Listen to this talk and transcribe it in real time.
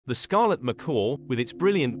The scarlet macaw, with its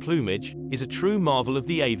brilliant plumage, is a true marvel of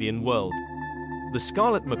the avian world. The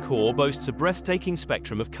scarlet macaw boasts a breathtaking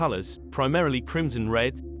spectrum of colors, primarily crimson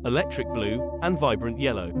red, electric blue, and vibrant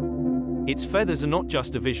yellow. Its feathers are not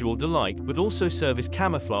just a visual delight but also serve as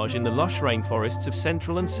camouflage in the lush rainforests of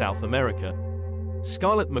Central and South America.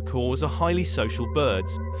 Scarlet macaws are highly social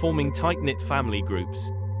birds, forming tight-knit family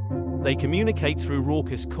groups. They communicate through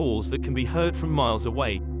raucous calls that can be heard from miles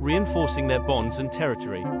away, reinforcing their bonds and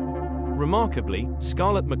territory. Remarkably,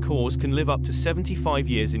 scarlet macaws can live up to 75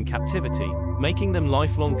 years in captivity, making them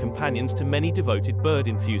lifelong companions to many devoted bird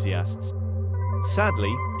enthusiasts.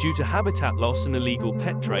 Sadly, due to habitat loss and illegal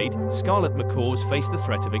pet trade, scarlet macaws face the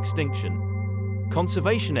threat of extinction.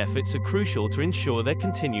 Conservation efforts are crucial to ensure their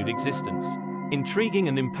continued existence. Intriguing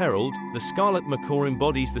and imperiled, the scarlet macaw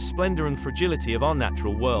embodies the splendor and fragility of our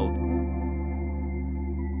natural world.